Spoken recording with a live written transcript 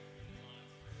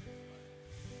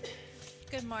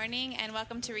Good morning and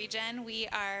welcome to Regen. We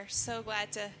are so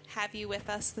glad to have you with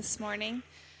us this morning.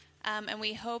 And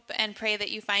we hope and pray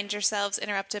that you find yourselves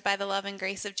interrupted by the love and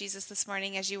grace of Jesus this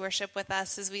morning as you worship with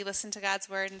us, as we listen to God's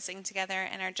word and sing together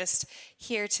and are just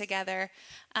here together.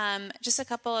 Just a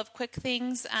couple of quick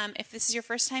things. If this is your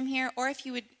first time here, or if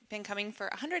you would been coming for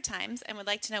 100 times and would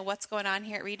like to know what's going on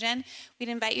here at Regen, we'd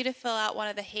invite you to fill out one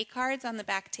of the Hey cards on the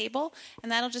back table, and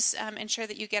that'll just ensure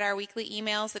that you get our weekly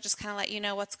emails that just kind of let you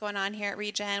know what's going on here at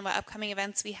Regen, what upcoming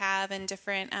events we have, and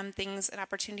different things and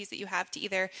opportunities that you have to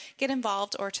either get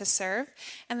involved or to serve.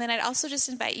 And then I'd also just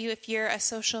invite you, if you're a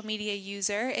social media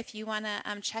user, if you want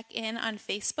to check in on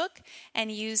Facebook and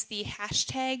use the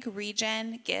hashtag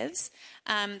RegenGives.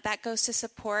 That goes to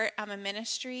support a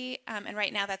ministry, and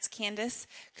right now that's Candace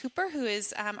Cooper, who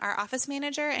is our office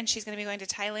manager, and she's going to be going to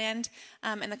Thailand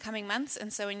in the coming months.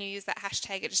 And so when you use that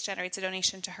hashtag, it just generates a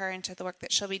donation to her and to the work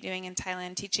that she'll be doing in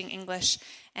Thailand, teaching English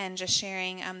and just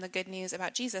sharing the good news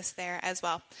about Jesus there as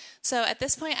well. So at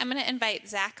this point, I'm going to invite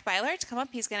Zach Byler to come up.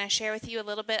 He's going to share with you a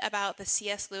little bit about the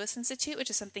C.S. Lewis Institute,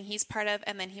 which is something he's part of,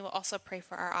 and then he will also pray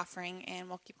for our offering, and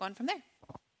we'll keep going from there.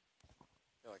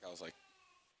 I feel like I was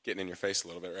getting in your face a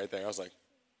little bit right there. I was like,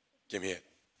 give me it.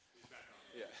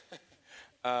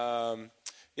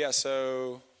 Yeah.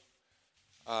 So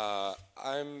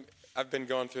I've been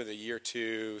going through the year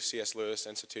 2 C.S. Lewis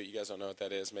Institute. You guys don't know what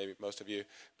that is, maybe most of you.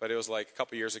 But it was a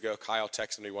couple years ago, Kyle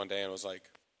texted me one day and was like,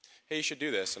 hey, you should do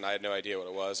this. And I had no idea what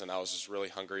it was. And I was just really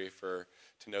hungry to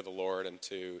know the Lord and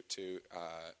to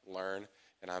learn.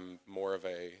 And I'm more of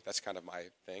that's kind of my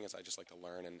thing, is I just like to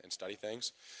learn and study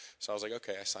things. So I was like,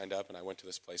 okay, I signed up and I went to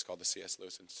this place called the C.S.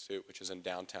 Lewis Institute, which is in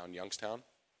downtown Youngstown.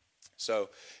 So,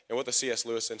 and what the C.S.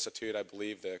 Lewis Institute, I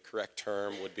believe the correct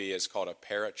term would be, is called a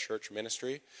parachurch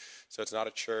ministry. So it's not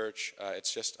a church.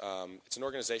 It's just, it's an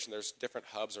organization. There's different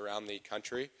hubs around the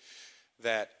country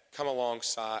that come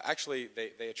alongside. Actually,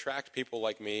 they attract people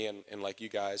like me and like you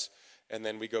guys. And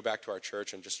then we go back to our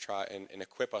church and just try and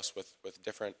equip us with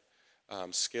different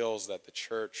skills that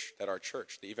our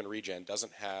church, the Even Regen,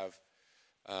 doesn't have,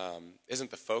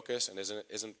 isn't the focus and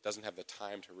doesn't have the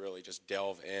time to really just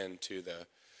delve into the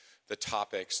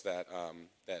topics that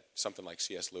something like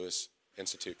C.S. Lewis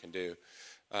Institute can do.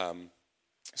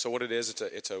 So what it is,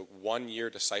 it's a 1-year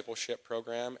discipleship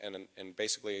program and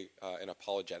basically an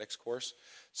apologetics course.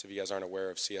 So if you guys aren't aware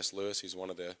of C.S. Lewis, he's one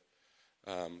of the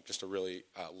just a really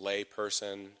lay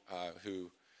person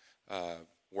who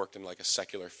worked in a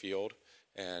secular field,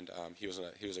 and he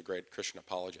was a great Christian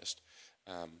apologist.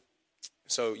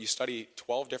 So you study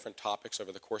 12 different topics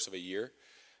over the course of a year.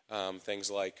 Things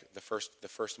like the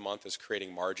first month is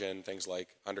creating margin. Things like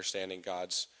understanding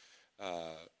God's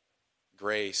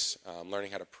grace,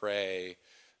 learning how to pray,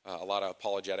 a lot of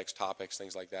apologetics topics,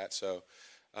 things like that. So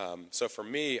for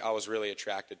me, I was really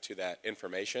attracted to that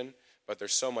information. But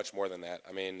there's so much more than that.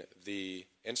 I mean, the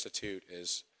Institute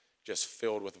is just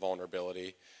filled with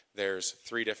vulnerability. There's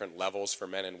 3 different levels for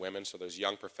men and women. So there's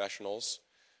young professionals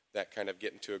that kind of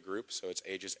get into a group. So it's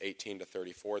ages 18 to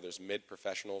 34. There's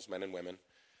mid-professionals, men and women,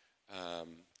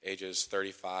 ages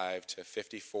 35 to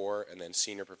 54, and then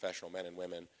senior professional men and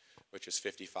women, which is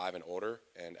 55 and older.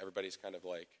 And everybody's kind of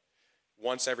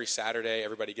once every Saturday,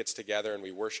 everybody gets together and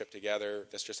we worship together.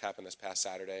 This just happened this past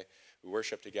Saturday. We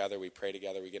worship together, we pray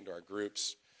together, we get into our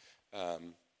groups,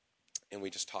 and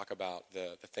we just talk about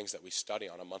the things that we study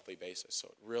on a monthly basis. So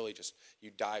it really just,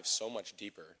 you dive so much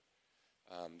deeper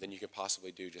than you could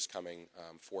possibly do just coming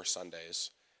 4 Sundays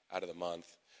out of the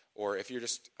month. Or if you're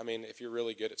if you're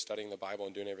really good at studying the Bible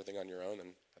and doing everything on your own,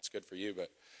 then that's good for you. But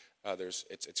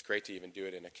it's great to even do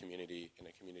it in a community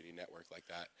network like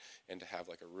that, and to have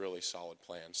a really solid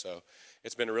plan. So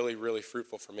it's been really, really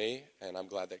fruitful for me, and I'm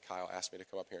glad that Kyle asked me to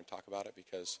come up here and talk about it,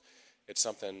 because it's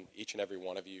something each and every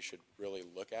one of you should really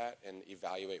look at and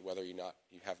evaluate whether or not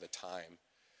you have the time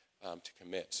to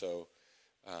commit. So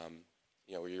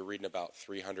you're reading about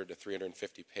 300 to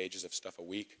 350 pages of stuff a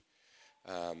week.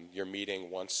 You're meeting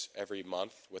once every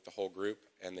month with the whole group,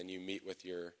 and then you meet with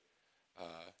your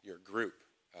group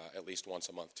at least once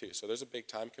a month too. So there's a big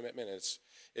time commitment. And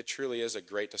it truly is a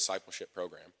great discipleship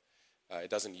program. It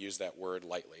doesn't use that word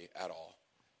lightly at all,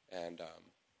 and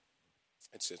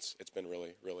it's been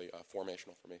really, really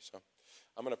formational for me. So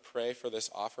I'm going to pray for this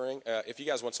offering. If you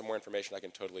guys want some more information, I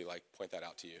can totally point that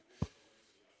out to you.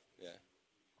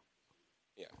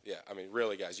 Yeah. I mean,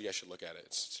 really, guys, you guys should look at it.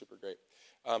 It's super great.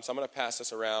 So I'm going to pass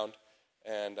this around,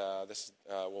 and I'll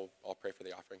pray for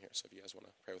the offering here. So if you guys want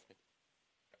to pray with me.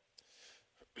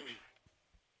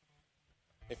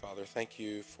 Hey, Father, thank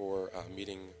you for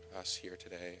meeting us here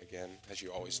today again, as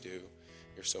you always do.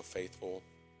 You're so faithful.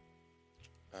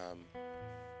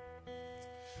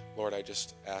 Lord, I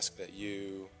just ask that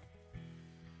you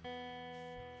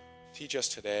teach us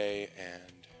today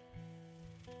and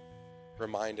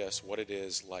remind us what it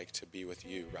is like to be with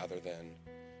you rather than,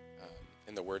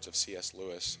 in the words of C.S.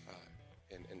 Lewis,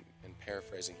 in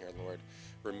paraphrasing here, Lord,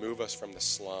 remove us from the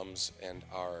slums and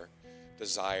our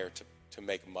desire to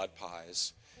make mud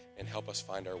pies and help us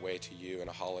find our way to you in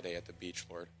a holiday at the beach,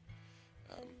 Lord.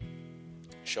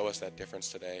 Show us that difference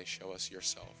today. Show us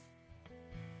yourself.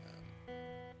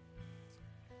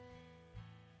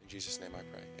 In Jesus' name I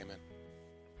pray. Amen.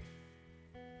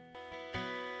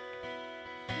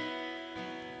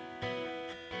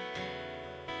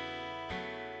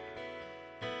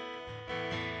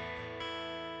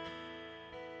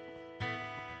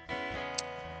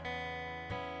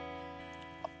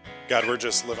 God, we're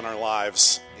just living our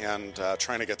lives and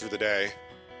trying to get through the day,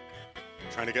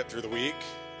 trying to get through the week.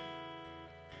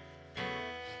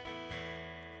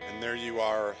 And there you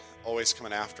are, always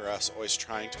coming after us, always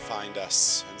trying to find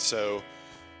us. And so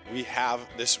we have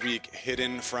this week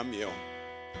hidden from you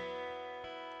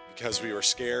because we were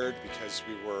scared, because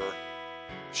we were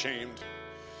ashamed.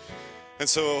 And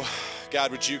so,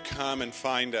 God, would you come and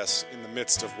find us in the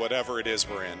midst of whatever it is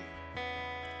we're in?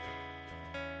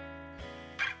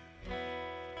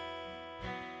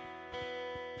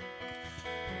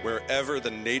 Wherever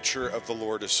the nature of the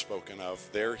Lord is spoken of,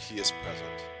 there he is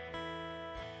present.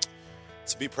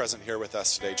 So be present here with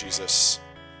us today, Jesus.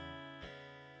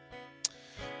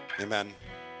 Amen.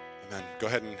 Amen. Go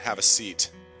ahead and have a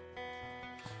seat.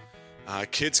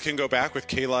 Kids can go back with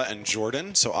Kayla and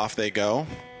Jordan, so off they go.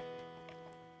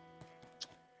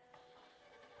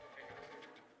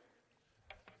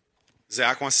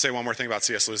 Zach wants to say one more thing about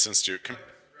C.S. Lewis Institute.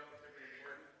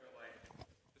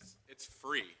 It's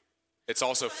free. It's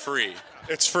also free.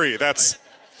 It's free. That's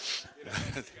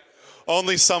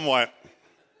only somewhat.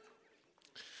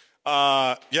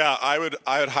 Yeah, I would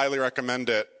highly recommend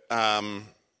it.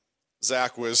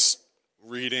 Zach was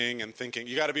reading and thinking,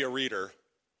 you got to be a reader,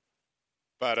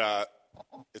 but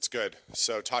it's good.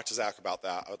 So talk to Zach about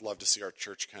that. I would love to see our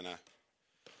church kind of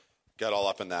get all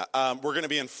up in that. We're going to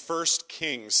be in 1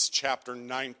 Kings chapter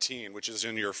 19, which is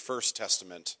in your First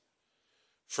Testament.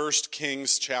 1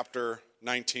 Kings chapter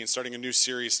 19, starting a new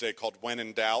series today called When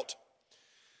in Doubt.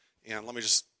 And let me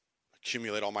just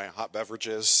accumulate all my hot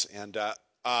beverages. And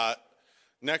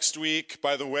next week,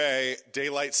 by the way,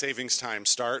 daylight savings time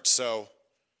starts, so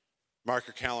mark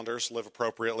your calendars, live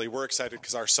appropriately. We're excited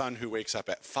because our son, who wakes up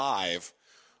at 5,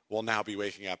 will now be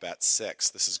waking up at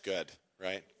 6. This is good,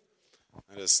 right?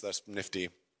 That's nifty.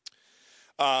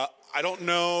 I don't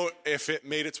know if it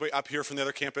made its way up here from the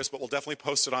other campus, but we'll definitely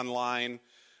post it online.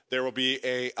 There will be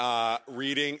a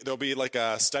reading. There'll be like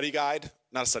a study guide,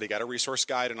 not a study guide, a resource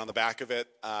guide, and on the back of it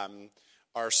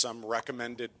are some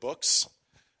recommended books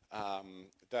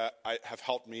that have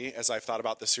helped me as I've thought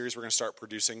about this series. We're going to start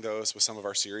producing those with some of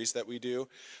our series that we do.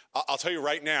 I'll tell you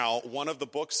right now, one of the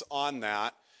books on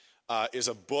that is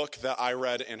a book that I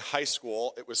read in high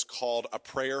school. It was called A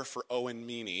Prayer for Owen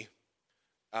Meany.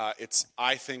 It's,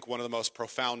 I think, one of the most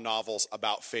profound novels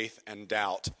about faith and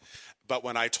doubt. But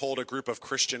when I told a group of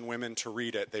Christian women to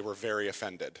read it, they were very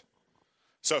offended.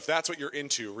 So if that's what you're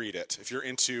into, read it. If you're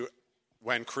into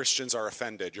when Christians are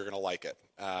offended, you're going to like it.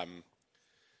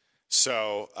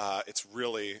 It's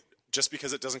really, just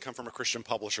because it doesn't come from a Christian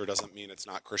publisher doesn't mean it's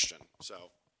not Christian. So,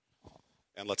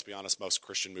 and let's be honest, most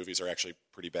Christian movies are actually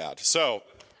pretty bad. So,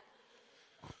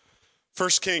 1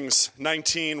 Kings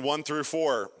 19, 1 through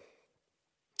 4.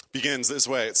 Begins this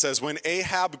way. It says, when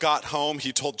Ahab got home,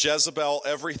 he told Jezebel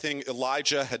everything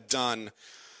Elijah had done,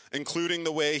 including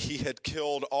the way he had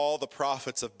killed all the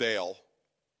prophets of Baal.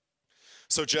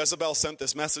 So Jezebel sent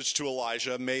this message to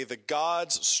Elijah, may the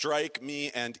gods strike me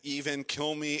and even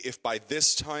kill me if by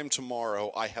this time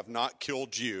tomorrow I have not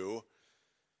killed you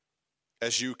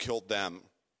as you killed them.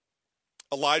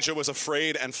 Elijah was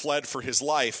afraid and fled for his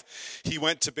life. He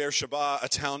went to Beersheba, a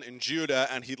town in Judah,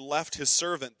 and he left his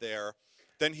servant there.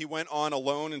 Then he went on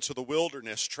alone into the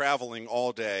wilderness, traveling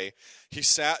all day. He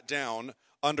sat down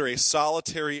under a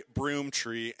solitary broom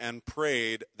tree and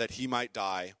prayed that he might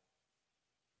die.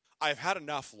 I have had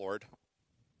enough, Lord,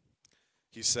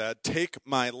 he said. Take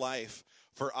my life,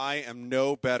 for I am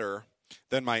no better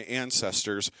than my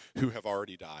ancestors who have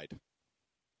already died.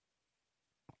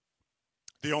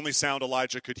 The only sound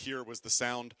Elijah could hear was the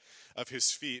sound of his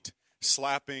feet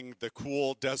slapping the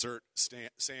cool desert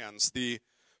sands. The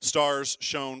stars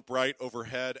shone bright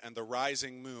overhead, and the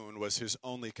rising moon was his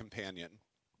only companion.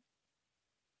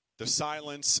 The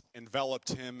silence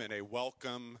enveloped him in a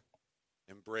welcome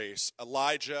embrace.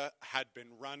 Elijah had been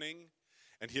running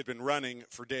and he had been running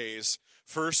for days,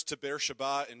 first to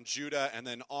Beersheba in Judah and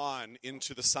then on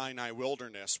into the Sinai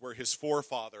wilderness where his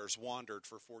forefathers wandered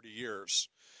for 40 years.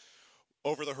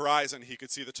 Over the horizon, he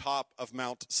could see the top of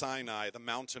Mount Sinai, the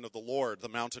mountain of the Lord, the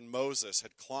mountain Moses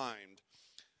had climbed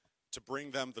to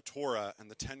bring them the Torah and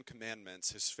the 10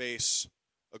 Commandments. His face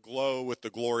aglow with the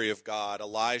glory of God.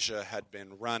 Elijah had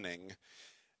been running,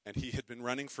 and he had been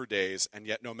running for days, and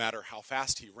yet no matter how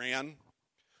fast he ran,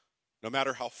 no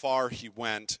matter how far he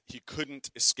went, he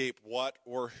couldn't escape what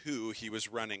or who he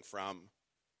was running from.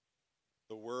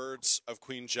 The words of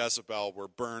Queen Jezebel were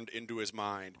burned into his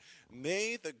mind.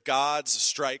 May the gods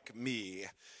strike me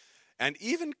and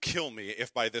even kill me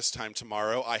if by this time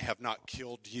tomorrow I have not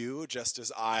killed you just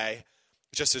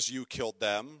as you killed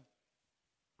them.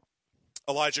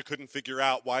 Elijah couldn't figure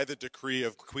out why the decree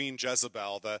of Queen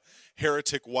Jezebel, the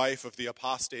heretic wife of the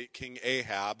apostate King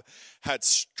Ahab, had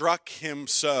struck him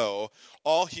so.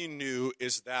 All he knew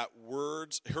is that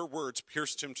her words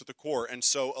pierced him to the core, and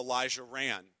so Elijah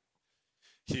ran.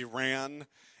 He ran,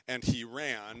 and he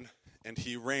ran, and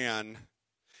he ran.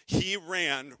 He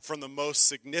ran from the most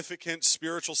significant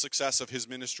spiritual success of his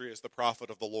ministry as the prophet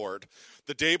of the Lord.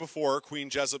 The day before Queen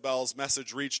Jezebel's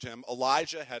message reached him,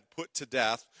 Elijah had put to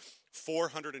death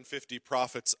 450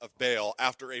 prophets of Baal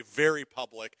after a very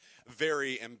public,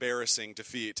 very embarrassing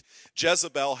defeat.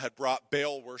 Jezebel had brought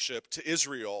Baal worship to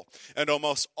Israel, and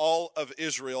almost all of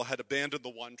Israel had abandoned the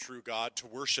one true God to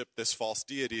worship this false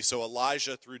deity. So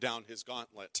Elijah threw down his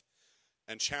gauntlet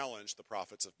and challenged the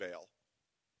prophets of Baal.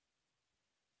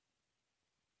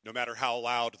 No matter how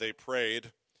loud they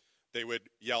prayed, they would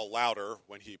yell louder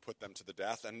when he put them to the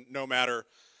death, and no matter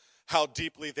how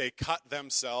deeply they cut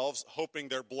themselves, hoping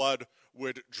their blood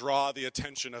would draw the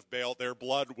attention of Baal, their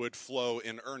blood would flow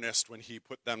in earnest when he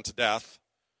put them to death.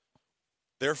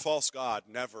 Their false god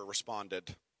never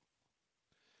responded.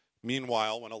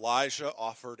 Meanwhile, when Elijah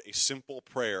offered a simple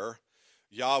prayer,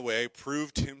 Yahweh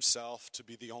proved himself to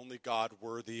be the only God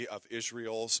worthy of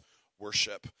Israel's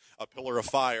worship. A pillar of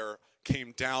fire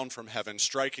came down from heaven,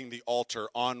 striking the altar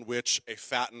on which a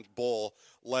fattened bull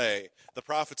lay. The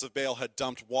prophets of Baal had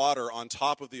dumped water on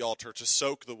top of the altar to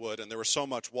soak the wood, and there was so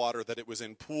much water that it was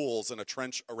in pools in a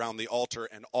trench around the altar,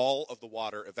 and all of the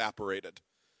water evaporated.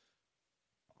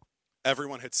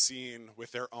 Everyone had seen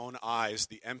with their own eyes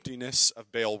the emptiness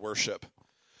of Baal worship.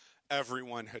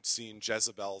 Everyone had seen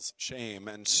Jezebel's shame,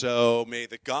 and so may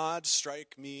the gods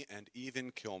strike me and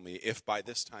even kill me if by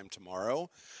this time tomorrow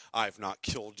I've not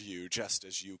killed you just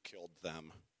as you killed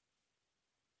them.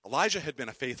 Elijah had been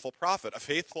a faithful prophet, a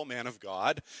faithful man of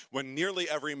God, when nearly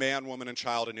every man, woman, and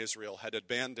child in Israel had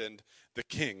abandoned the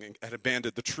king, had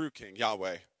abandoned the true king,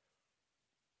 Yahweh.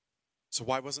 So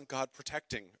why wasn't God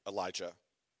protecting Elijah?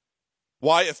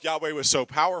 Why, if Yahweh was so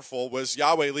powerful, was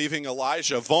Yahweh leaving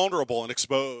Elijah vulnerable and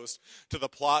exposed to the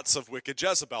plots of wicked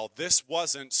Jezebel? This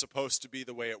wasn't supposed to be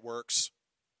the way it works.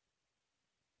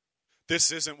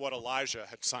 This isn't what Elijah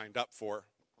had signed up for.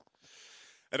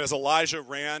 And as Elijah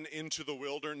ran into the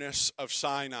wilderness of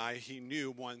Sinai, he knew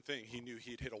one thing. He knew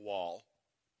he'd hit a wall.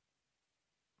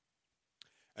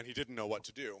 And he didn't know what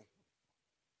to do.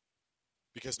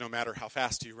 Because no matter how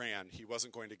fast he ran, he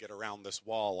wasn't going to get around this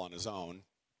wall on his own.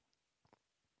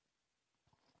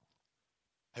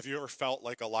 Have you ever felt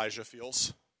like Elijah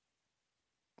feels?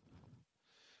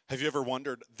 Have you ever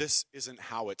wondered, this isn't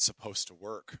how it's supposed to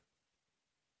work?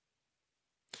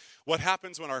 What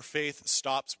happens when our faith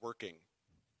stops working?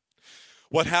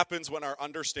 What happens when our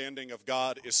understanding of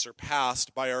God is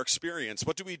surpassed by our experience?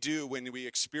 What do we do when we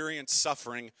experience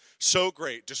suffering so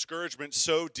great, discouragement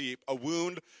so deep, a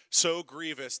wound so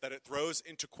grievous that it throws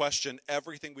into question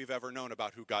everything we've ever known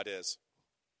about who God is?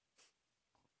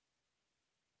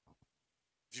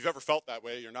 If you've ever felt that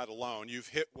way, you're not alone. You've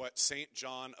hit what St.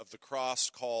 John of the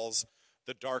Cross calls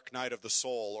the dark night of the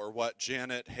soul, or what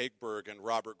Janet Hagberg and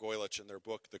Robert Goylich in their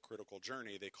book, The Critical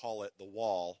Journey, they call it the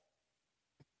wall.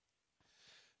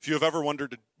 If you have ever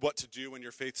wondered what to do when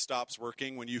your faith stops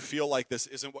working, when you feel like this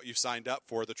isn't what you signed up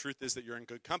for, the truth is that you're in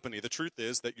good company. The truth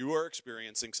is that you are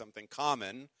experiencing something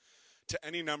common to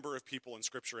any number of people in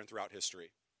Scripture and throughout history.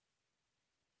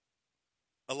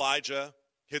 Elijah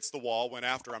hits the wall when,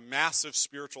 after a massive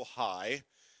spiritual high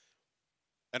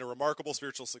and a remarkable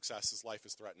spiritual success, his life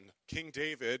is threatened. King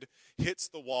David hits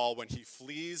the wall when he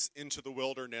flees into the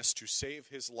wilderness to save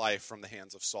his life from the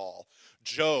hands of Saul.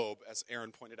 Job, as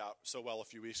Aaron pointed out so well a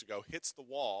few weeks ago, hits the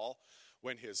wall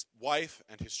when his wife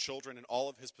and his children and all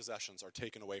of his possessions are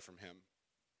taken away from him.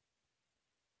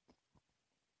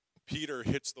 Peter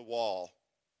hits the wall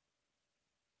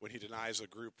when he denies to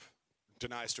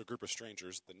a group of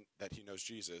strangers that he knows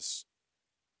Jesus.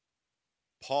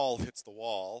 Paul hits the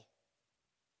wall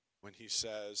when he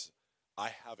says,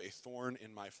 I have a thorn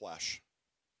in my flesh.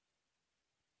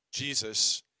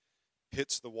 Jesus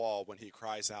hits the wall when he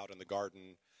cries out in the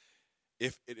garden,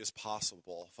 if it is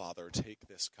possible, Father, take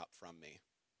this cup from me.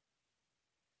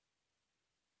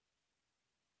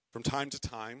 From time to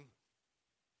time,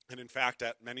 and in fact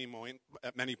at many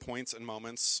points and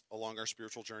moments along our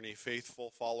spiritual journey,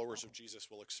 faithful followers of Jesus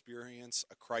will experience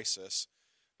a crisis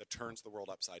that turns the world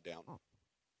upside down.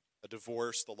 A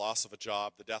divorce, the loss of a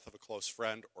job, the death of a close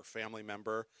friend or family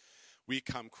member. We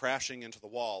come crashing into the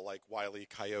wall like Wile E.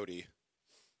 Coyote.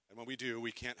 And when we do,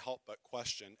 we can't help but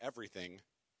question everything.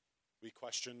 We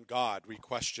question God, we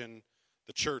question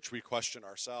the church, we question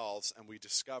ourselves, and we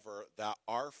discover that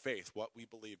our faith, what we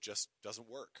believe, just doesn't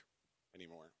work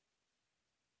anymore.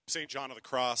 St. John of the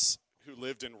Cross, who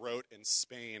lived and wrote in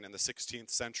Spain in the 16th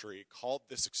century, called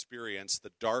this experience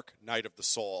the dark night of the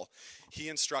soul. He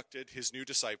instructed his new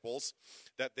disciples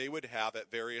that they would have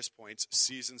at various points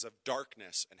seasons of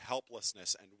darkness and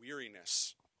helplessness and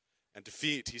weariness and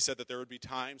defeat. He said that there would be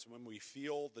times when we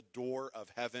feel the door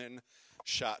of heaven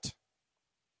shut.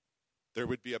 There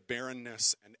would be a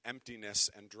barrenness and emptiness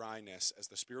and dryness as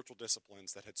the spiritual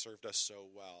disciplines that had served us so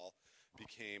well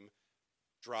became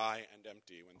dry and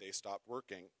empty when they stopped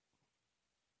working.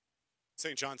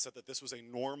 St. John said that this was a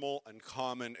normal and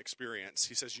common experience.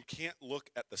 He says you can't look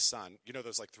at the sun. You know,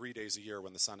 there's like 3 days a year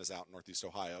when the sun is out in Northeast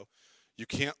Ohio. You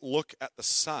can't look at the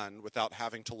sun without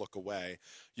having to look away.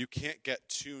 You can't get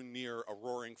too near a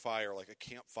roaring fire like a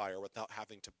campfire without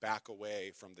having to back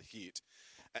away from the heat.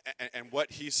 And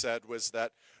what he said was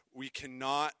that we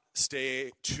cannot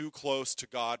stay too close to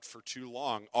God for too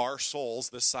long. Our souls,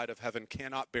 this side of heaven,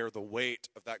 cannot bear the weight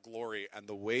of that glory and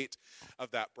the weight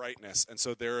of that brightness. And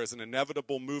so there is an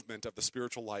inevitable movement of the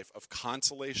spiritual life of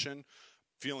consolation,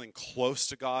 feeling close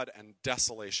to God, and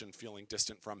desolation, feeling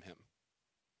distant from him.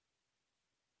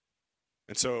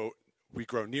 And so we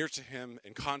grow near to him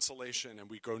in consolation, and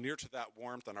we grow near to that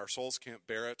warmth, and our souls can't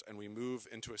bear it, and we move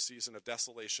into a season of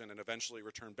desolation and eventually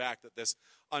return back. That this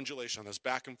undulation, this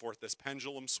back and forth, this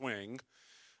pendulum swing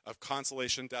of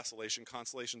consolation, desolation,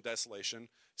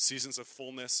 seasons of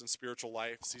fullness and spiritual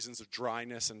life, seasons of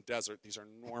dryness and desert, these are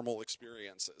normal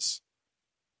experiences.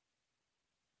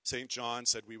 St. John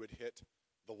said we would hit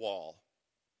the wall.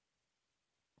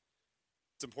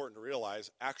 It's important to realize,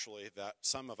 actually, that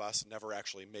some of us never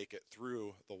actually make it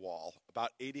through the wall. About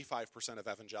 85% of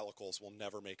evangelicals will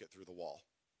never make it through the wall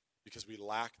because we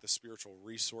lack the spiritual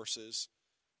resources.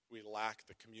 We lack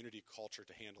the community culture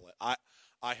to handle it.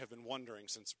 I have been wondering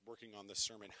since working on this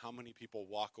sermon how many people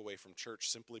walk away from church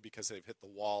simply because they've hit the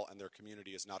wall and their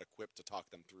community is not equipped to talk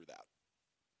them through that.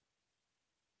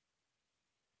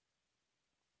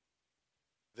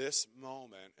 This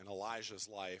moment in Elijah's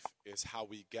life is how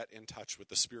we get in touch with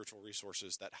the spiritual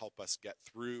resources that help us get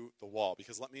through the wall.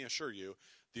 Because let me assure you,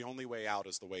 the only way out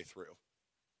is the way through.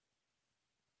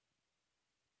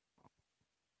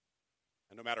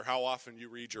 And no matter how often you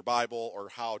read your Bible or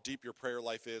how deep your prayer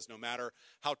life is, no matter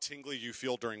how tingly you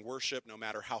feel during worship, no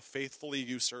matter how faithfully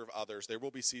you serve others, there will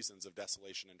be seasons of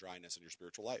desolation and dryness in your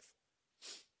spiritual life.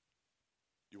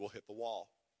 You will hit the wall.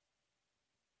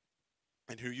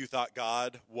 And who you thought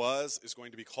God was is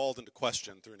going to be called into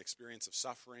question through an experience of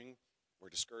suffering or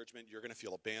discouragement. You're going to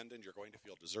feel abandoned. You're going to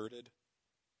feel deserted.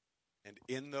 And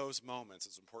in those moments,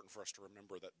 it's important for us to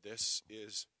remember that this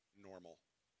is normal.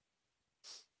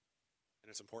 And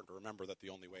it's important to remember that the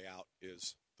only way out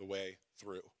is the way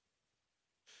through.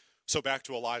 So back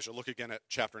to Elijah. Look again at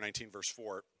chapter 19, verse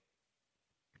 4.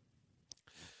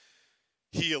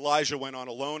 He, Elijah, went on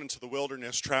alone into the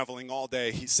wilderness, traveling all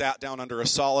day. He sat down under a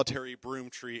solitary broom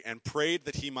tree and prayed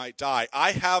that he might die.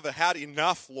 I have had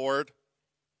enough, Lord.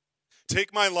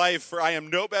 Take my life, for I am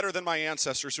no better than my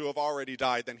ancestors who have already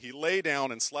died. Then he lay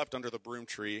down and slept under the broom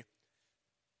tree.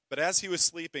 But as he was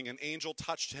sleeping, an angel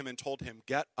touched him and told him,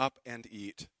 "Get up and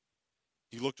eat."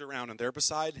 He looked around, and there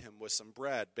beside him was some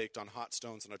bread baked on hot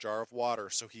stones and a jar of water.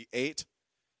 So he ate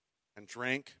and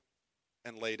drank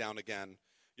and lay down again.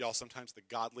 Y'all, sometimes the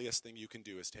godliest thing you can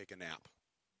do is take a nap.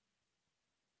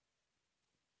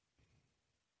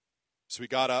 So he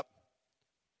got up.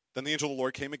 Then the angel of the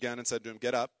Lord came again and said to him,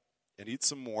 "Get up and eat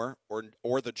some more,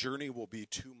 or the journey will be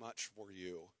too much for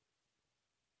you."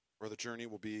 Or the journey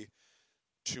will be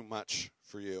too much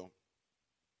for you.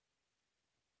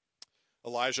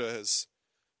 Elijah has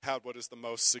had what is the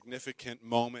most significant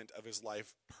moment of his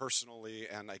life personally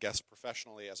and I guess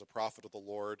professionally as a prophet of the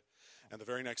Lord. And the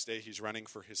very next day he's running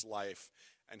for his life.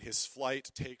 And his flight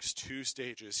takes 2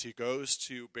 stages. He goes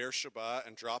to Beersheba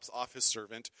and drops off his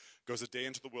servant, goes a day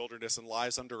into the wilderness and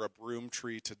lies under a broom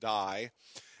tree to die.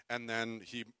 And then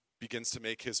he begins to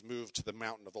make his move to the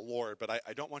mountain of the Lord. But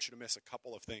I don't want you to miss a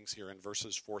couple of things here in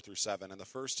verses 4 through 7. And the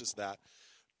first is that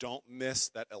don't miss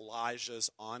that Elijah's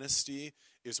honesty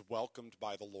is welcomed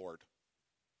by the Lord.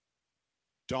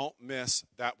 Don't miss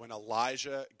that when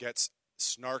Elijah gets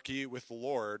snarky with the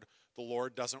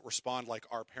Lord doesn't respond like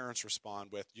our parents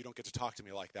respond with, you don't get to talk to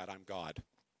me like that, I'm God.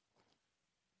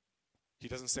 He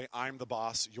doesn't say, I'm the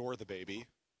boss, you're the baby.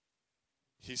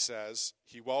 He says,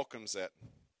 he welcomes it.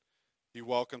 He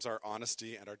welcomes our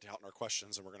honesty and our doubt and our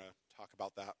questions, and we're going to talk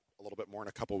about that a little bit more in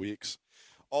a couple weeks.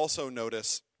 Also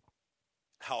notice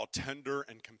how tender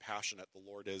and compassionate the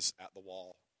Lord is at the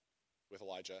wall with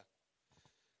Elijah.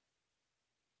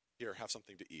 Here, have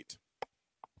something to eat.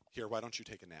 Here, why don't you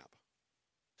take a nap?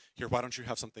 Here, why don't you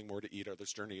have something more to eat, or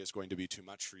this journey is going to be too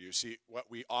much for you? See,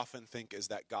 what we often think is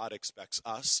that God expects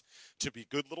us to be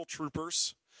good little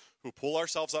troopers who pull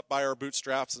ourselves up by our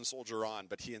bootstraps and soldier on,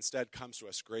 but he instead comes to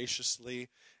us graciously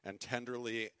and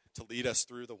tenderly to lead us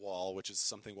through the wall, which is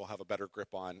something we'll have a better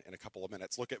grip on in a couple of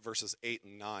minutes. Look at verses 8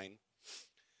 and 9. It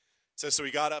says, so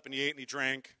he got up and he ate and he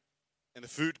drank, and the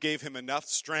food gave him enough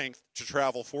strength to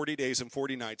travel 40 days and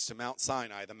 40 nights to Mount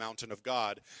Sinai, the mountain of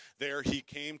God. There he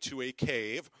came to a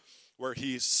cave where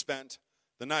he spent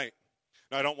the night.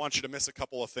 Now, I don't want you to miss a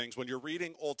couple of things. When you're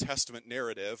reading Old Testament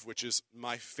narrative, which is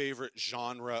my favorite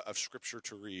genre of scripture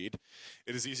to read,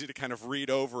 it is easy to kind of read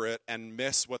over it and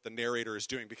miss what the narrator is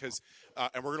doing. Because,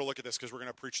 and we're going to look at this because we're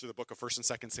going to preach through the book of 1st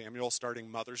and 2nd Samuel starting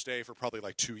Mother's Day for probably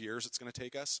like 2 years it's going to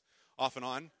take us, off and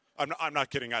on. I'm not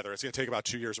kidding either. It's going to take about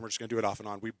 2 years, and we're just going to do it off and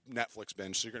on. We Netflix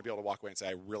binge, so you're going to be able to walk away and say,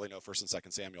 I really know 1st and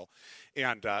 2nd Samuel.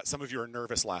 And some of you are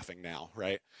nervous laughing now,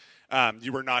 right?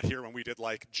 You were not here when we did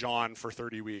like John for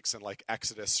 30 weeks and like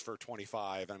Exodus for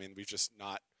 25. I mean, we've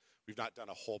not done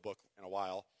a whole book in a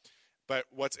while. But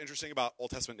what's interesting about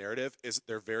Old Testament narrative is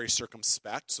they're very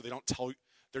circumspect, so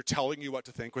they're telling you what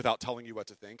to think without telling you what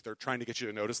to think. They're trying to get you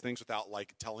to notice things without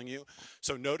like telling you.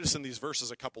 So notice in these verses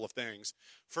a couple of things.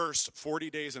 First, 40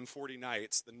 days and 40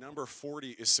 nights. The number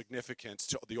 40 is significant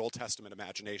to the Old Testament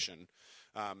imagination.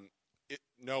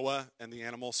 Noah and the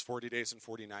animals, 40 days and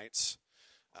 40 nights.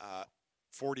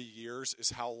 40 years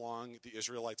is how long the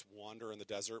Israelites wander in the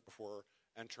desert before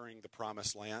entering the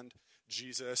promised land.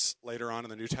 Jesus, later on in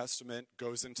the New Testament,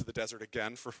 goes into the desert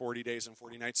again for 40 days and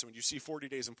 40 nights. So when you see 40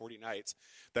 days and 40 nights,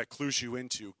 that clues you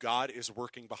into God is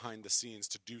working behind the scenes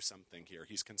to do something here.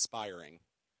 He's conspiring.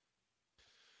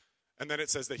 And then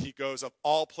it says that he goes of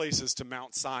all places to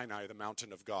Mount Sinai, the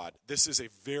mountain of God. This is a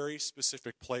very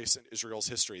specific place in Israel's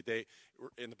history.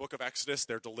 In the book of Exodus,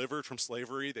 they're delivered from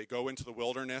slavery. They go into the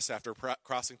wilderness after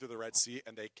crossing through the Red Sea,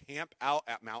 and they camp out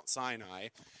at Mount Sinai.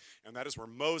 And that is where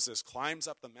Moses climbs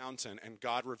up the mountain, and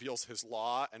God reveals his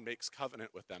law and makes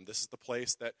covenant with them. This is the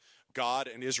place that God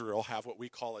and Israel have what we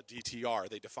call a DTR.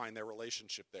 They define their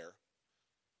relationship there.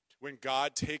 When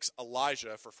God takes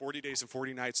Elijah for 40 days and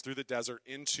 40 nights through the desert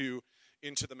into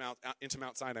Mount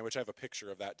Sinai, which I have a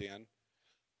picture of that, Dan.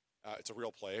 It's a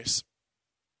real place.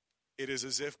 It is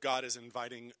as if God is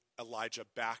inviting Elijah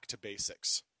back to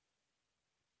basics.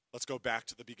 Let's go back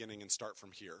to the beginning and start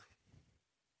from here.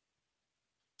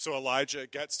 So Elijah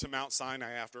gets to Mount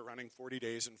Sinai after running 40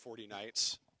 days and 40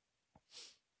 nights.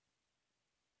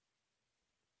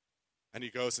 And he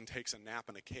goes and takes a nap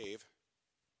in a cave.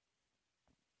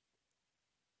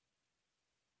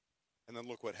 And then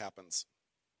look what happens.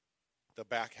 The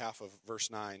back half of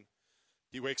verse 9.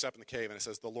 He wakes up in the cave and it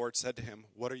says, the Lord said to him,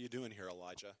 what are you doing here,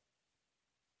 Elijah?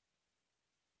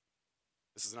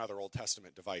 This is another Old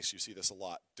Testament device. You see this a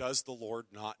lot. Does the Lord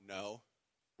not know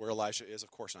where Elijah is?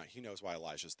 Of course not. He knows why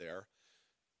Elijah's there.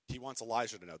 He wants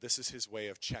Elijah to know. This is his way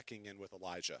of checking in with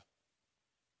Elijah.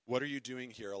 What are you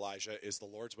doing here, Elijah, is the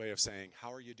Lord's way of saying,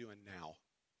 how are you doing now?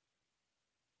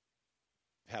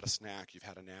 You've had a snack, you've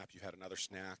had a nap, you've had another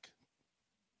snack.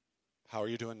 How are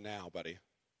you doing now, buddy?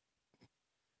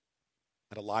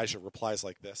 And Elijah replies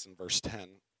like this in verse 10.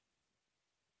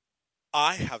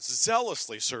 I have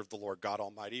zealously served the Lord God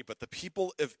Almighty, but the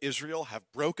people of Israel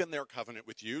have broken their covenant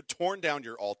with you, torn down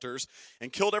your altars,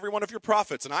 and killed every one of your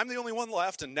prophets. And I'm the only one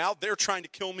left, and now they're trying to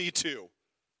kill me too.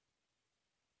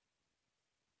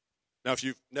 Now, if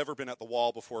you've never been at the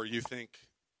wall before, you think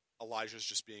Elijah's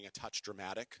just being a touch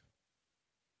dramatic.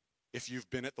 If you've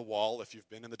been at the wall, if you've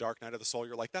been in the dark night of the soul,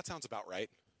 you're like, that sounds about right.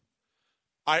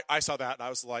 I saw that, and I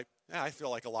was like, yeah, I feel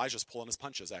like Elijah's pulling his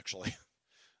punches, actually.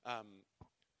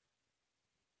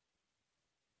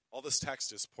 All this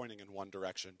text is pointing in one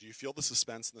direction. Do you feel the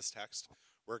suspense in this text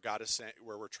where God is saying,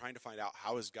 where we're trying to find out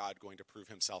how is God going to prove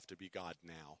himself to be God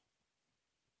now?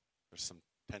 There's some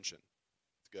tension.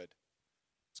 It's good.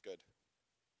 It's good.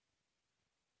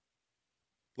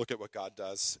 Look at what God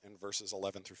does in verses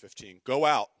 11 through 15. Go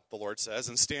out, the Lord says,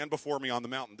 and stand before me on the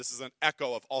mountain. This is an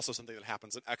echo of also something that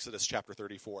happens in Exodus chapter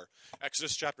 34.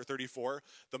 Exodus chapter 34,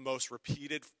 the most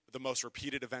repeated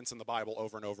events in the Bible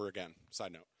over and over again.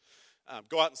 Side note.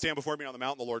 Go out and stand before me on the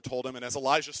mountain, the Lord told him. And as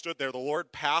Elijah stood there, the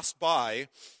Lord passed by,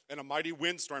 and a mighty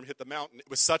windstorm hit the mountain. It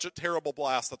was such a terrible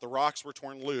blast that the rocks were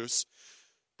torn loose,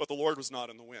 but the Lord was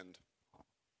not in the wind.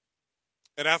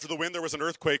 And after the wind, there was an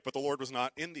earthquake, but the Lord was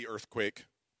not in the earthquake.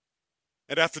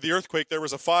 And after the earthquake, there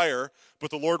was a fire, but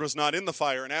the Lord was not in the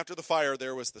fire. And after the fire,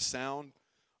 there was the sound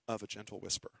of a gentle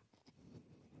whisper.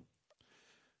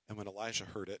 And when Elijah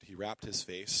heard it, he wrapped his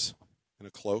face in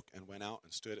a cloak and went out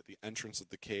and stood at the entrance of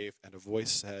the cave. And a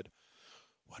voice said,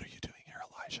 "What are you doing here,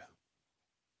 Elijah?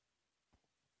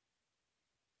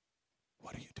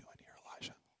 What are you doing here,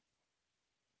 Elijah?"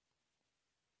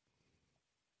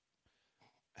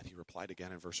 And he replied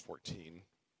again in verse 14,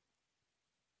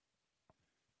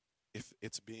 if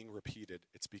it's being repeated,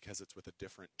 it's because it's with a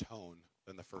different tone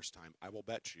than the first time. I will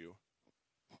bet you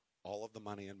all of the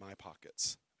money in my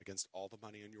pockets against all the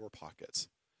money in your pockets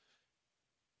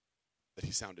that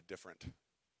he sounded different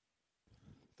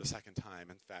the second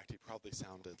time. In fact, he probably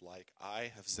sounded like, "I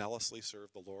have zealously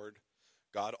served the Lord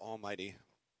God Almighty,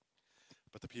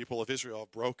 but the people of Israel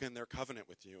have broken their covenant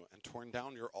with you and torn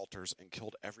down your altars and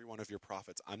killed every one of your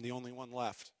prophets. I'm the only one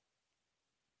left.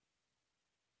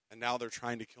 And now they're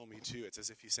trying to kill me too." It's as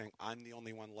if he's saying, I'm the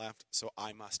only one left, so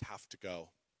I must have to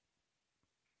go.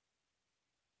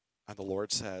 And the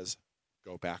Lord says,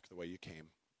 go back the way you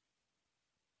came.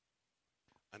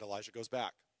 And Elijah goes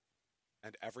back.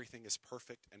 And everything is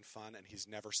perfect and fun, and he's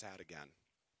never sad again.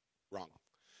 Wrong.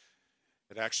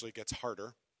 It actually gets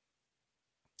harder.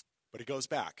 But he goes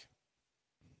back.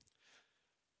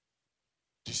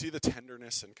 Do you see the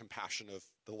tenderness and compassion of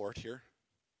the Lord here?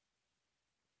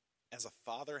 As a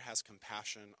father has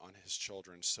compassion on his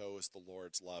children, so is the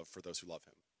Lord's love for those who love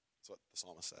him. That's what the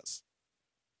psalmist says.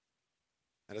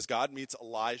 And as God meets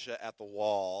Elijah at the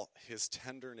wall, his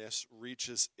tenderness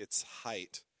reaches its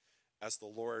height as the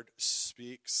Lord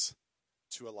speaks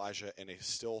to Elijah in a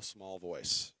still small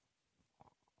voice.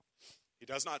 He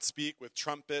does not speak with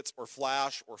trumpets or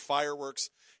flash or fireworks.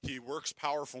 He works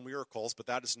powerful miracles, but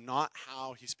that is not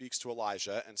how he speaks to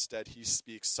Elijah. Instead, he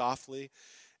speaks softly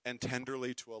and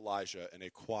tenderly to Elijah in a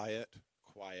quiet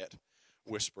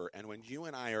whisper. And when you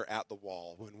and I are at the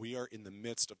wall, when we are in the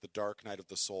midst of the dark night of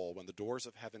the soul, when the doors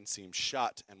of heaven seem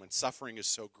shut, and when suffering is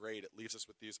so great, it leaves us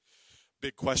with these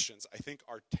big questions. I think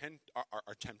our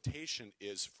temptation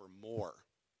is for more.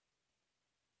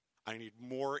 I need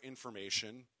more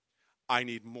information. I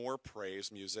need more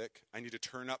praise music. I need to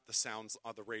turn up the sounds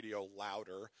on the radio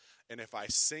louder. And if I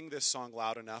sing this song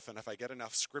loud enough, and if I get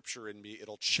enough scripture in me,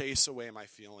 it'll chase away my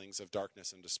feelings of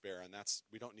darkness and despair. And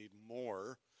we don't need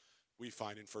more. We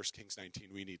find in 1 Kings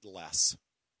 19, we need less.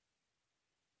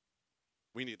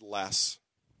 We need less.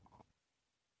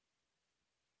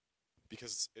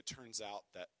 Because it turns out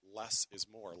that less is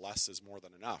more. Less is more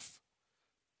than enough.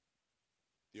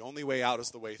 The only way out is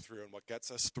the way through. And what gets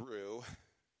us through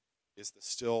is the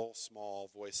still small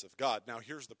voice of God. Now,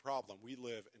 here's the problem. We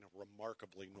live in a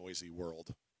remarkably noisy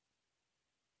world.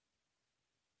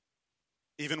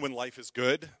 Even when life is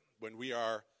good, when we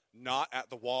are not at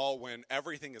the wall, when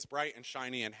everything is bright and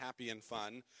shiny and happy and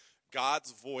fun,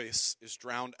 God's voice is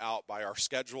drowned out by our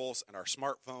schedules and our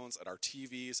smartphones and our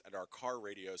TVs and our car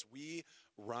radios. We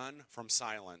run from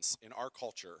silence in our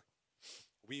culture.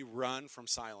 We run from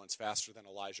silence faster than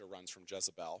Elijah runs from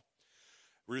Jezebel.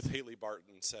 Ruth Haley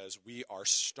Barton says, we are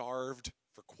starved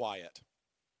for quiet,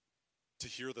 to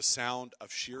hear the sound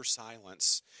of sheer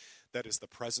silence that is the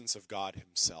presence of God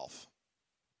himself.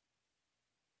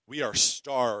 We are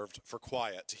starved for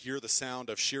quiet, to hear the sound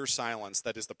of sheer silence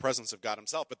that is the presence of God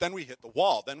himself. But then we hit the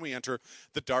wall. Then we enter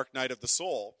the dark night of the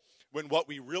soul, when what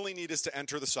we really need is to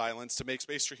enter the silence, to make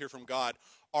space to hear from God.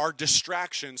 Our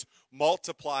distractions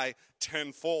multiply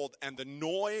tenfold, and the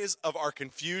noise of our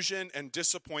confusion and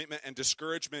disappointment and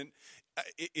discouragement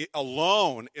it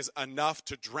alone is enough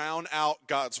to drown out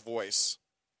God's voice.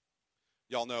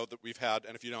 Y'all know that we've had,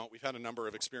 and if you don't, we've had a number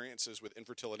of experiences with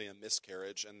infertility and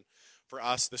miscarriage, and for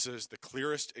us, this is the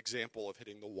clearest example of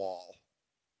hitting the wall.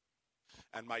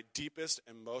 And my deepest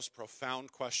and most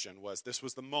profound question was, this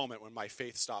was the moment when my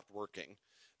faith stopped working.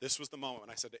 This was the moment when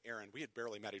I said to Aaron, we had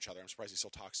barely met each other. I'm surprised he still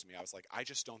talks to me. I was like, I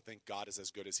just don't think God is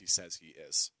as good as he says he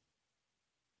is.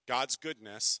 God's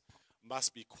goodness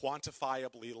must be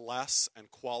quantifiably less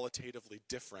and qualitatively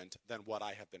different than what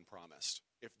I have been promised,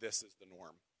 if this is the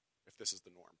norm. If this is the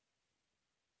norm.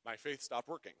 My faith stopped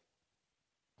working.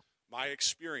 My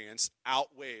experience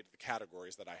outweighed the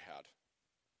categories that I had.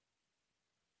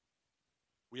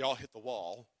 We all hit the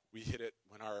wall. We hit it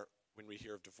when we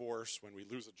hear of divorce, when we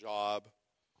lose a job,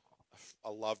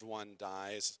 a loved one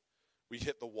dies. We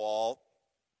hit the wall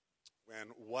when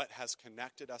what has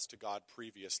connected us to God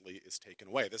previously is taken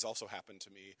away. This also happened to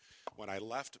me when I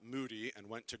left Moody and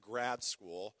went to grad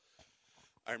school.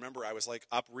 I remember I was like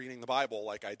up reading the Bible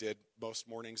like I did most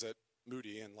mornings at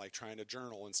Moody and like trying to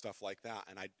journal and stuff like that,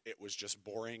 and it was just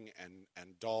boring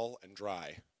and dull and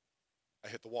dry. I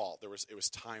hit the wall. It was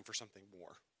time for something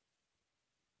more.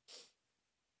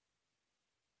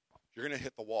 You're going to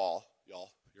hit the wall,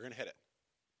 y'all. You're going to hit it.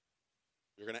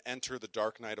 You're going to enter the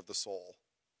dark night of the soul.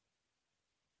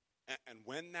 And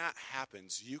when that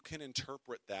happens, you can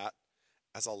interpret that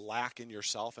as a lack in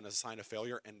yourself and as a sign of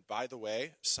failure. And by the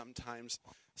way, sometimes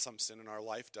some sin in our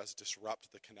life does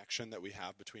disrupt the connection that we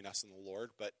have between us and the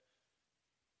Lord. But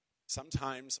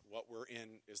sometimes what we're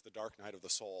in is the dark night of the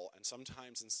soul. And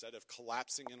sometimes instead of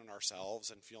collapsing in on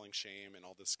ourselves and feeling shame and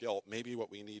all this guilt, maybe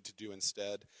what we need to do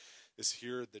instead is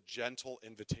hear the gentle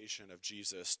invitation of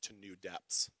Jesus to new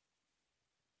depths.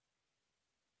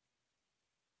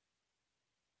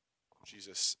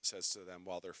 Jesus says to them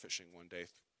while they're fishing one day,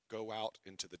 go out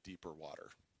into the deeper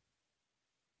water.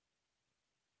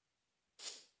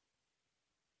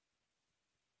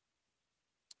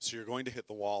 So you're going to hit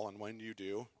the wall, and when you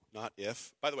do, not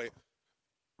if. By the way,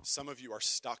 some of you are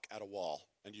stuck at a wall,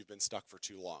 and you've been stuck for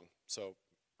too long. So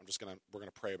we're going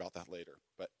to pray about that later.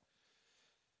 But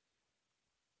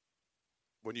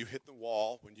when you hit the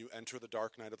wall, when you enter the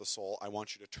dark night of the soul, I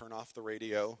want you to turn off the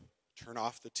radio, turn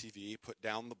off the TV, put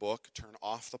down the book, turn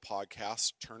off the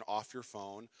podcast, turn off your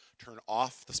phone, turn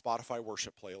off the Spotify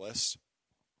worship playlist,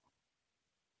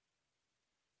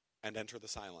 and enter the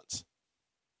silence.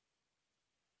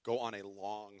 Go on a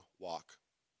long walk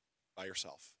by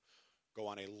yourself. Go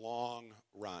on a long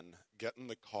run. Get in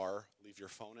the car, leave your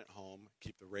phone at home,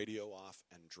 keep the radio off,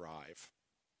 and drive.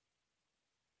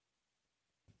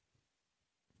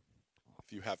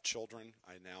 If you have children,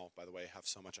 I now, by the way, have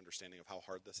so much understanding of how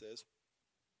hard this is.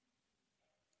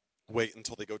 Wait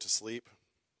until they go to sleep.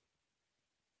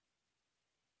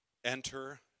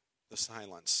 Enter the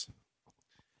silence.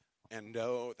 And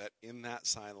know that in that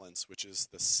silence, which is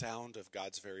the sound of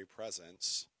God's very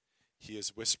presence, He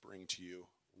is whispering to you,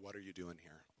 what are you doing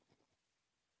here?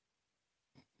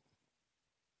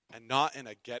 And not in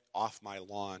a get off my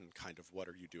lawn kind of what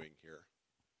are you doing here,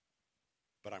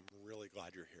 but I'm really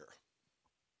glad you're here.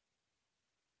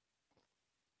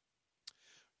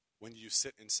 When you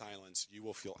sit in silence, you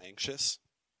will feel anxious.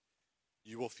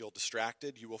 You will feel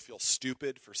distracted. You will feel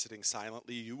stupid for sitting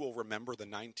silently. You will remember the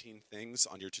 19 things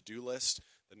on your to-do list,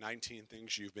 the 19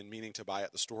 things you've been meaning to buy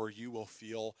at the store. You will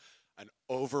feel an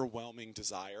overwhelming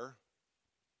desire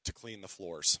to clean the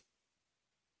floors,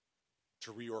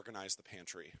 to reorganize the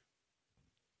pantry.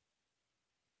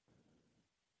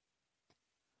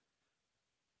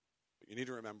 But you need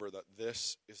to remember that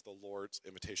this is the Lord's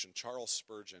invitation. Charles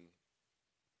Spurgeon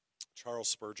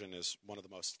is one of the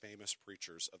most famous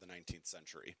preachers of the 19th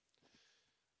century.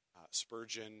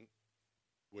 Spurgeon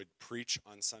would preach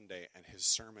on Sunday, and his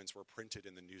sermons were printed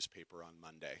in the newspaper on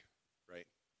Monday, right?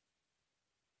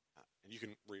 And you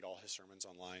can read all his sermons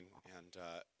online. And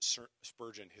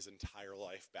Spurgeon, his entire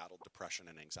life, battled depression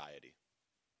and anxiety.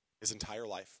 His entire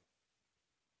life.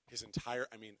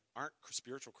 Aren't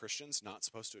spiritual Christians not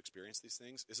supposed to experience these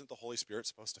things? Isn't the Holy Spirit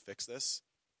supposed to fix this?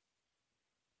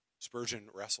 Spurgeon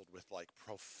wrestled with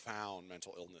profound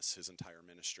mental illness his entire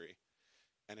ministry.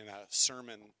 And in a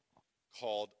sermon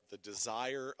called The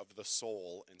Desire of the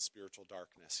Soul in Spiritual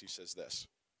Darkness, he says this: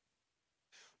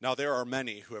 Now there are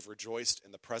many who have rejoiced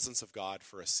in the presence of God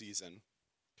for a season.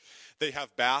 They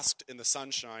have basked in the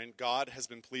sunshine God has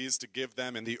been pleased to give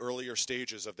them in the earlier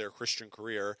stages of their Christian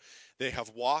career. They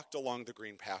have walked along the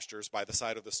green pastures by the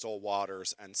side of the still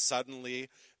waters, and suddenly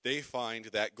they find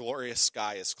that glorious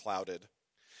sky is clouded.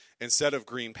 Instead of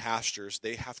green pastures,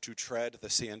 they have to tread the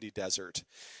sandy desert.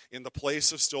 In the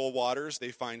place of still waters,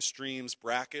 they find streams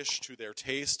brackish to their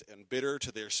taste and bitter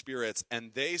to their spirits.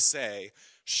 And they say,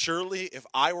 surely if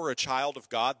I were a child of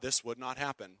God, this would not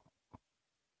happen.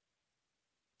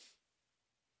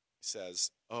 He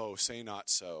says, oh, say not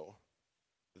so,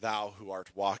 thou who art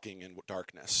walking in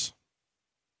darkness.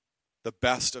 The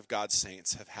best of God's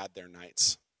saints have had their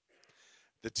nights.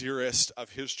 The dearest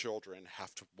of his children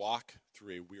have to walk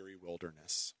through a weary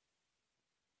wilderness.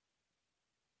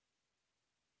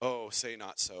 Oh, say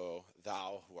not so,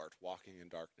 thou who art walking in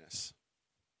darkness.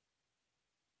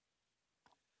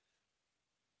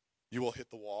 You will hit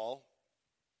the wall.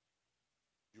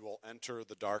 You will enter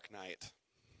the dark night.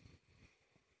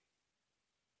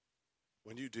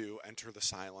 When you do, enter the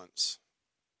silence.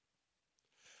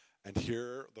 and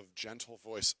hear the gentle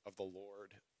voice of the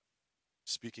Lord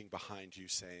speaking behind you,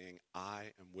 saying,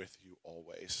 I am with you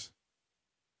always,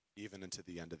 even into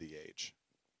the end of the age.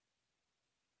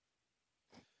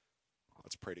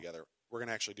 Let's pray together. We're going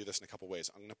to actually do this in a couple ways.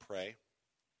 I'm going to pray,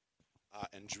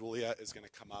 and Julia is going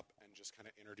to come up and just kind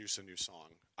of introduce a new song.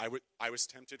 I was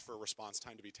tempted for a response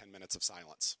time to be 10 minutes of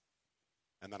silence.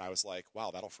 And then I was like, wow,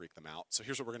 that'll freak them out. So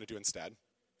here's what we're going to do instead.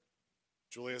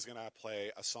 Julia's going to play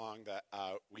a song that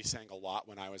we sang a lot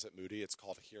when I was at Moody. It's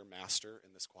called Hear Master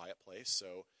in This Quiet Place.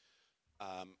 So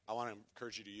I want to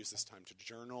encourage you to use this time to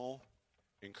journal,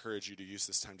 encourage you to use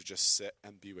this time to just sit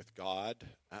and be with God.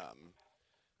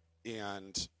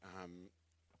 And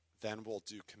then we'll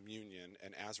do communion.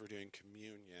 And as we're doing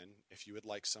communion, if you would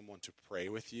like someone to pray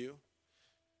with you,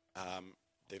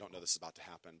 they don't know this is about to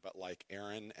happen, but like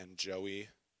Aaron and Joey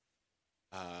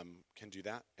can do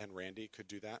that, and Randy could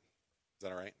do that. Is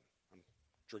that all right? I'm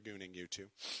dragooning you too.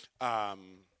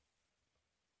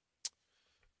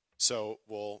 So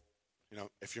we'll,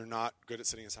 if you're not good at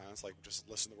sitting in silence, like just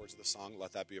listen to the words of the song,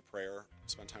 let that be a prayer,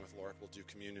 spend time with the Lord. We'll do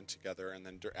communion together, and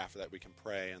then after that we can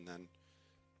pray and then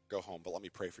go home. But let me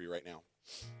pray for you right now.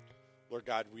 Lord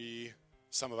God,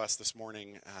 some of us this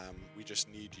morning, we just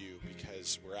need you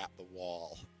because we're at the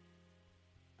wall.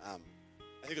 I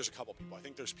think there's a couple people. I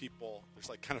think there's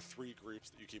like kind of three groups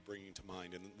that you keep bringing to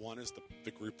mind. And one is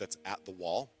the group that's at the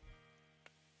wall.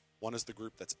 One is the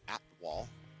group that's at the wall.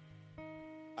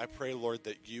 I pray, Lord,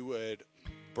 that you would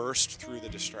burst through the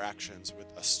distractions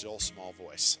with a still small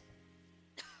voice.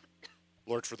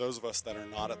 Lord, for those of us that are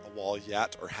not at the wall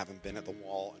yet or haven't been at the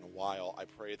wall in a while, I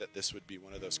pray that this would be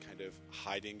one of those kind of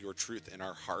hiding your truth in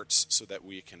our hearts so that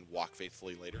we can walk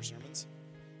faithfully later sermons.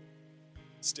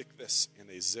 Stick this in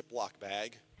a Ziploc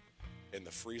bag in the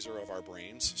freezer of our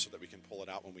brains so that we can pull it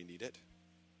out when we need it.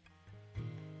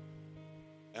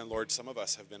 And Lord, some of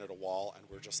us have been at a wall and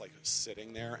we're just like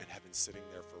sitting there and have been sitting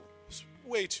there for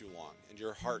way too long. And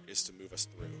your heart is to move us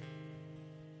through.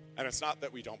 And it's not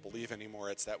that we don't believe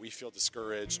anymore. It's that we feel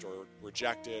discouraged or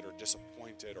rejected or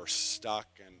disappointed or stuck.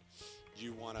 And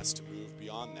you want us to move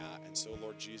beyond that. And so,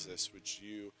 Lord Jesus, would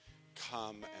you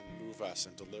come and move us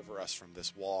and deliver us from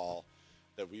this wall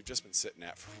that we've just been sitting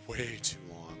at for way too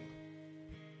long.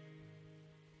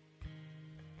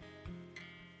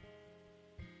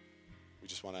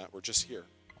 We're just here.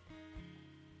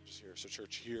 Just here. So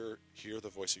church, hear the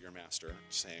voice of your master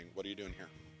saying, what are you doing here?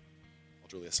 While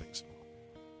Julia sings.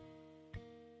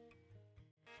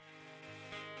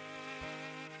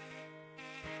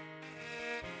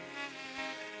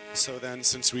 So then,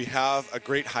 since we have a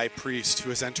great high priest who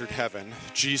has entered heaven,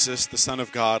 Jesus, the Son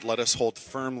of God, let us hold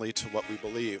firmly to what we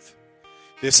believe.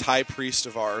 This high priest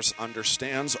of ours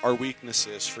understands our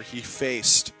weaknesses, for he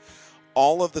faced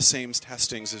all of the same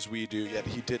testings as we do, yet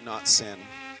he did not sin.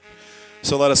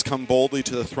 So let us come boldly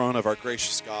to the throne of our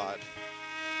gracious God.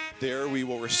 There we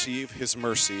will receive his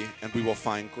mercy, and we will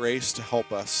find grace to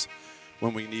help us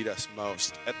when we need us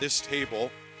most. At this table,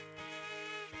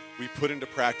 we put into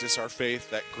practice our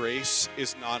faith that grace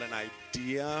is not an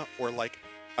idea or like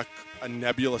a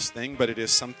nebulous thing, but it is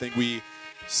something we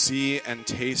see and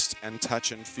taste and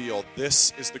touch and feel.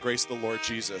 This is the grace of the Lord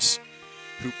Jesus,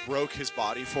 who broke his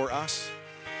body for us.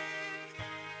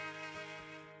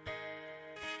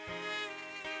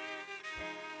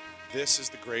 This is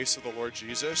the grace of the Lord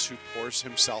Jesus, who pours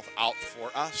himself out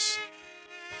for us.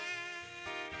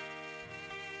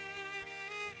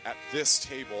 At this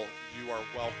table, you are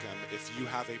welcome if you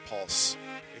have a pulse.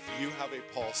 If you have a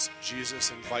pulse,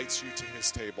 Jesus invites you to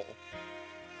his table.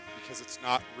 Because it's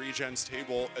not Regen's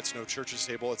table, it's no church's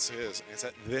table, it's his. And it's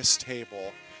at this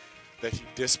table that he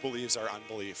disbelieves our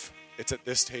unbelief. It's at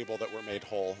this table that we're made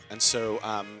whole. And so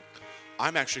I'm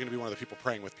actually going to be one of the people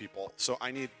praying with people. So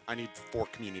I need 4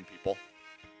 communion people.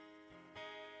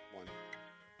 1.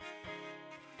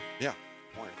 Yeah,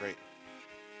 1, great.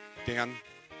 Dan.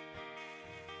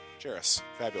 Jairus,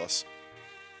 fabulous.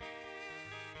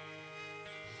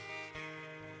 Why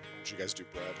don't you guys do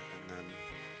bread, and then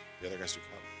the other guys do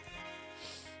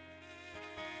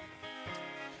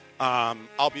cup.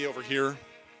 I'll be over here.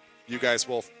 You guys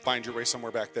will find your way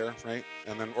somewhere back there, right?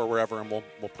 And then, or wherever, and we'll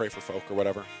pray for folk or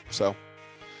whatever. So,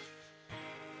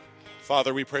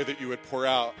 Father, we pray that you would pour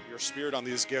out your Spirit on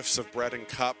these gifts of bread and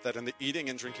cup, that in the eating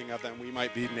and drinking of them we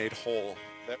might be made whole,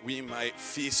 that we might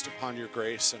feast upon your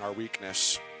grace in our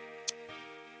weakness.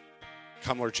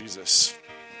 Come, Lord Jesus.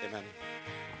 Amen.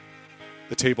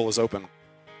 The table is open.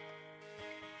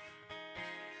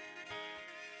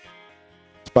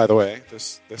 By the way,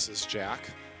 this is Jack.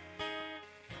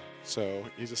 So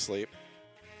he's asleep.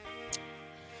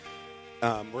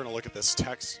 We're going to look at this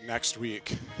text next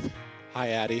week.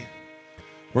 Hi, Addie.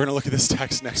 We're going to look at this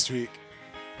text next week.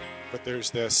 But there's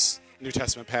this New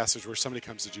Testament passage where somebody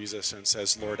comes to Jesus and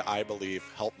says, Lord, I believe,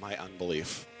 help my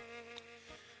unbelief.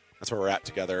 That's where we're at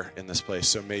together in this place.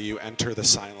 So may you enter the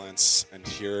silence and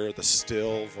hear the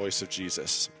still voice of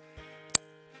Jesus.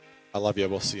 I love you.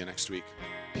 We'll see you next week.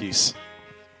 Peace.